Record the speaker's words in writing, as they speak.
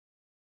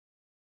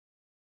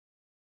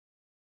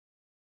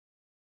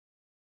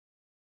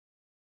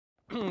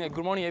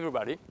Good morning,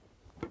 everybody.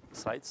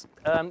 Slides.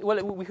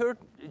 Well, we heard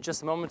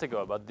just a moment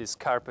ago about this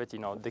carpet,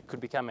 that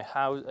could become a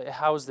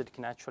house that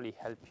can actually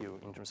help you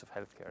in terms of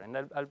healthcare. And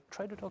I'll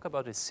try to talk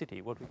about a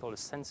city, what we call a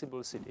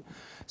sensible city.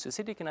 So a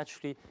city can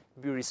actually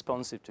be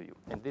responsive to you.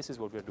 And this is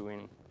what we're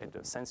doing at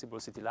the Sensible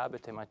City Lab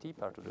at MIT,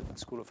 part of the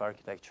School of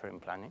Architecture and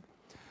Planning.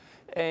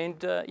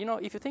 And,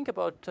 if you think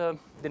about the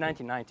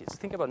 1990s,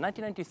 think about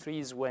 1993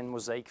 is when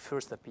Mosaic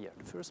first appeared,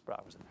 the first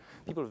browser.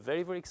 People were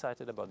very, very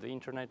excited about the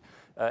internet,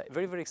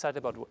 very, very excited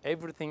about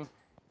everything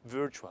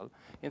virtual,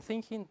 and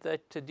thinking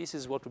that this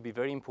is what would be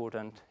very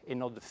important and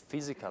not the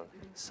physical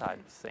side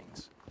of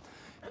things.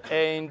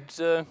 And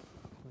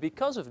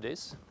because of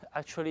this,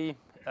 actually,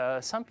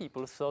 some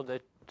people thought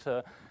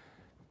that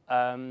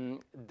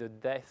the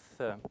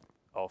death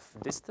of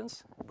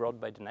distance brought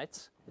by the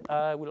nets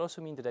will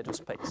also mean the death of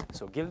space.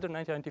 So Gilder,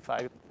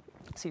 1995,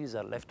 cities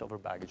are leftover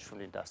baggage from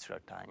the industrial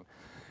time.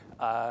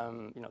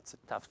 It's a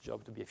tough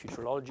job to be a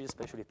futurologist,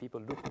 especially if people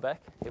look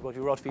back at what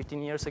we wrote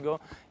 15 years ago.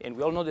 And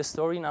we all know the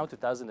story now,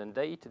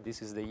 2008.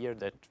 This is the year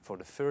that, for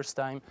the first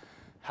time,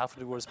 half of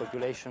the world's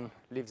population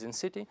lives in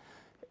city.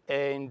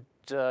 And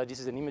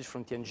this is an image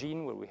from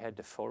Tianjin, where we had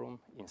the forum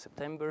in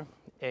September.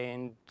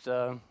 And,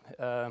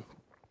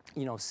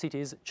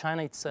 cities,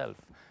 China itself,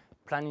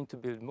 planning to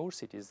build more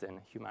cities than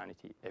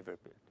humanity ever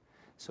built.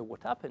 So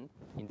what happened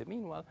in the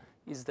meanwhile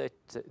is that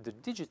the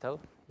digital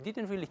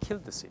didn't really kill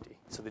the city,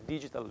 so the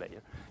digital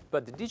layer.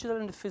 But the digital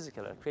and the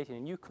physical are creating a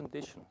new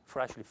condition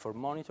for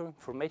monitoring,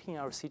 for making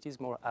our cities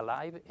more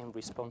alive and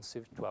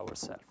responsive to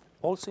ourselves,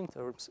 also in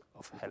terms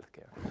of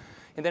healthcare.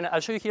 And then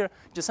I'll show you here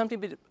just something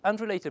a bit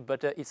unrelated,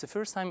 but it's the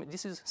first time,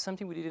 this is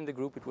something we did in the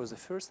group. It was the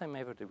first time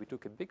ever that we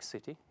took a big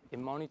city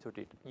and monitored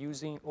it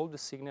using all the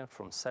signal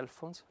from cell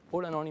phones,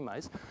 all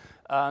anonymized.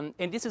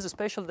 And this is a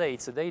special day.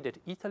 It's a day that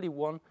Italy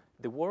won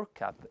the World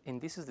Cup, and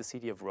this is the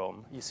city of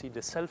Rome. You see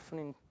the cell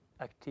phone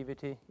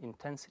activity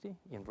intensity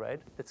in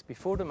red. That's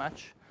before the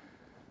match.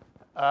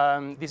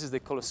 This is the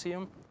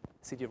Colosseum,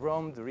 city of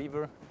Rome, the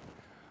river.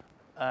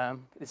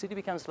 The city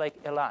becomes like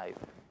alive.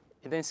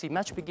 And then see,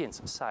 match begins,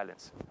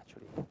 silence,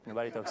 actually.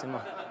 Nobody talks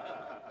anymore.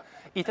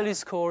 Italy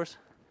scores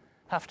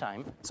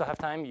halftime. So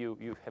halftime,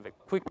 you have a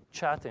quick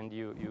chat and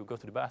you go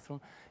to the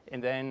bathroom.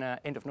 And then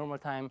end of normal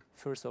time,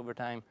 first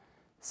overtime,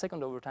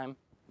 second overtime.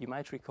 You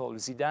might recall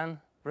Zidane,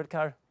 red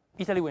card,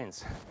 Italy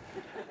wins.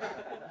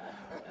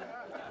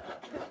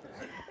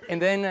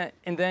 And then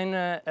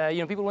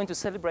people went to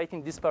celebrate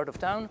in this part of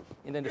town.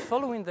 And then the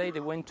following day, they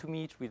went to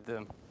meet with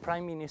the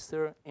prime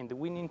minister and the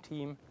winning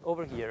team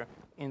over here.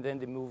 And then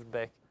they moved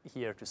back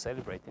here to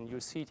celebrate. And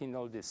you'll see it in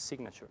all this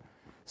signature.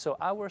 So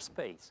our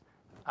space,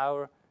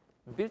 our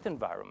built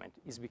environment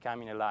is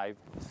becoming alive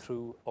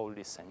through all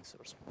these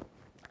sensors.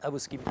 I will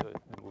skip the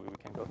movie. We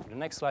can go to the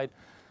next slide.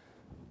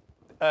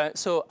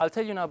 So I'll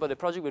tell you now about the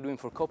project we're doing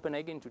for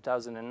Copenhagen in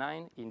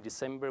 2009. In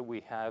December,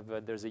 we have,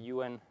 there's a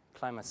UN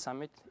climate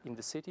summit in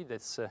the city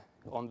that's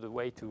on the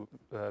way to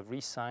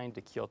re-sign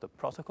the Kyoto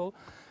Protocol.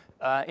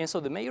 And so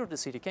the mayor of the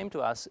city came to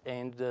us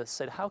and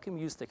said, how can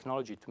we use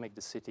technology to make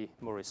the city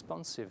more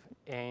responsive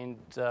and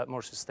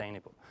more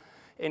sustainable?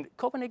 And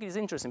Copenhagen is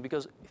interesting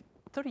because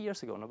 30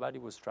 years ago, nobody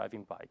was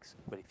driving bikes.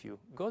 But if you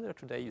go there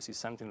today, you see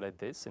something like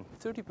this, and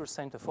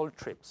 30% of all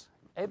trips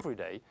every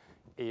day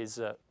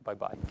is by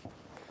bike.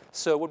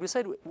 So what we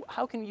said,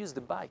 how can we use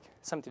the bike,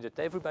 something that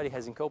everybody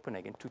has in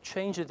Copenhagen, to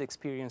change that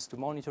experience, to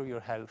monitor your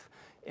health,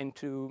 and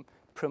to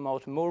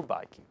promote more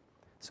biking?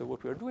 So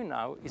what we're doing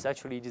now is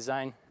actually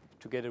design,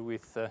 together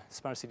with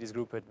Smart Cities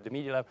Group at the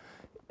Media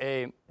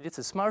Lab, it's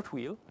a smart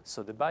wheel,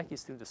 so the bike is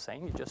still the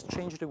same. You just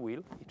change the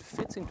wheel. It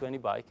fits into any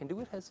bike, and the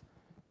wheel has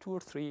 2 or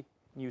 3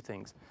 new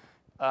things.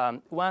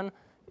 One,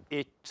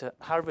 it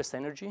harvests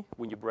energy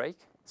when you brake,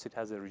 so it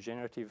has a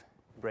regenerative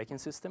braking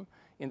system.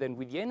 And then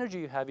with the energy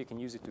you have, you can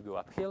use it to go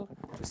uphill,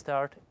 to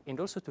start, and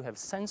also to have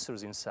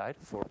sensors inside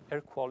for air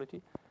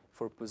quality,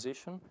 for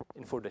position,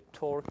 and for the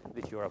torque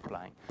that you're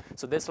applying.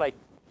 So that's like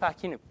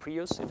packing a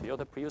Prius, a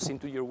Toyota Prius,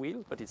 into your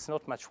wheel, but it's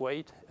not much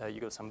weight. You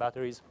got some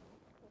batteries,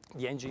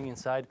 the engine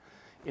inside,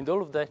 and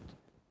all of that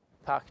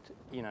packed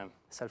in a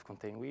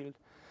self-contained wheel.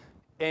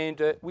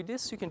 And with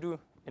this, you can do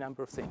a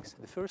number of things.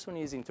 The first one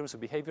is, in terms of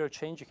behavioral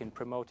change, you can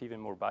promote even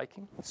more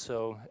biking.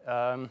 So,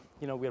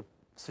 we're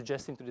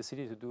suggesting to the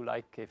city to do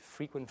like a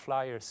frequent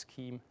flyer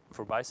scheme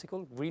for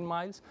bicycle, green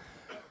miles.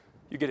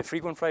 You get a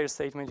frequent flyer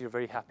statement, you're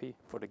very happy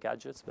for the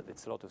gadgets, but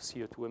it's a lot of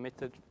CO2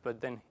 emitted.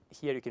 But then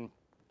here you can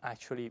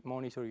actually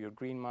monitor your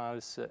green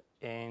miles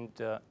and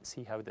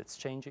see how that's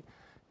changing.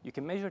 You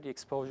can measure the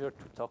exposure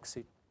to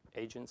toxic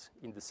agents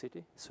in the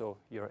city. So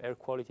your air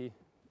quality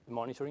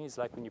monitoring is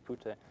like when you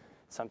put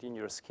something in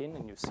your skin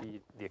and you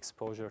see the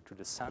exposure to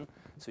the sun.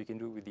 So you can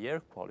do it with the air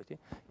quality.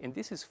 And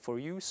this is for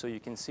you, so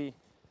you can see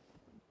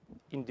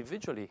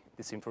individually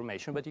this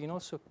information, but you can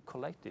also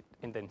collect it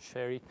and then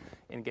share it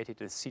and get it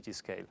at a city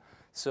scale.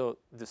 So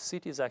the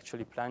city is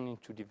actually planning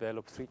to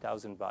develop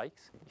 3,000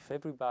 bikes. If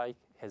every bike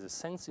has a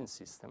sensing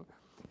system,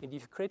 and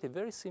if you create a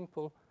very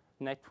simple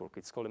network.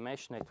 It's called a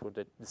mesh network,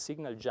 that the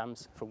signal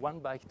jumps from one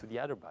bike to the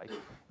other bike.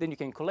 Then you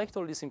can collect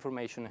all this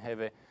information and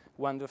have a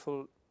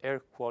wonderful air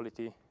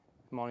quality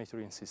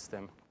monitoring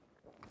system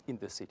in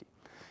the city.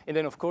 And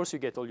then, of course, you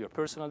get all your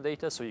personal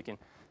data, so you can,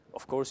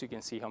 of course, you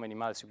can see how many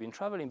miles you've been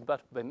traveling,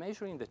 but by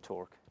measuring the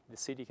torque, the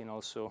city can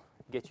also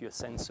get you a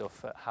sense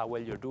of how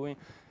well you're doing.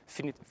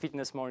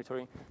 Fitness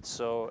monitoring.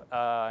 So,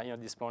 you know,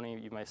 this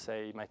morning you might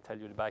say,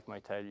 the bike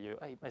might tell you,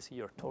 hey, I see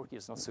your torque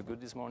is not so good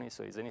this morning,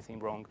 so is anything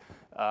wrong?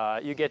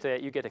 You get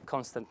a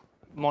constant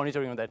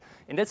monitoring on that.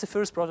 And that's the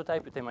first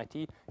prototype at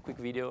MIT, quick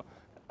video.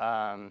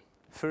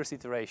 First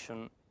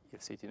iteration,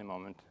 you'll see it in a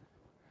moment.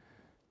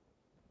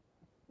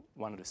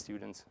 One of the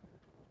students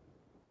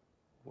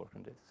worked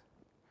on this.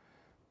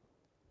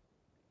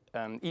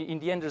 In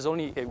the end, there's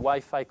only a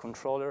Wi-Fi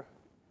controller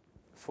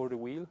for the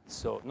wheel,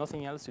 so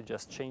nothing else. You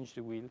just change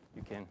the wheel.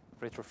 You can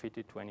retrofit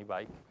it to any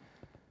bike.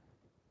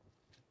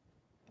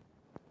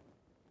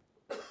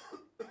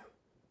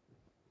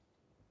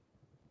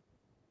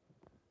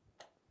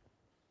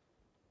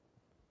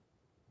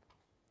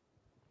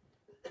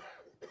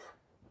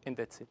 And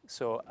that's it.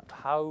 So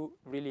how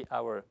really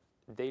our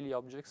daily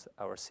objects,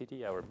 our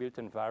city, our built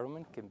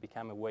environment can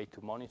become a way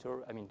to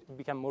monitor,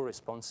 become more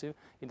responsive.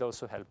 It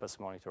also helps us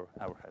monitor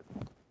our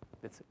health.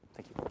 That's it.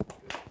 Thank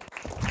you.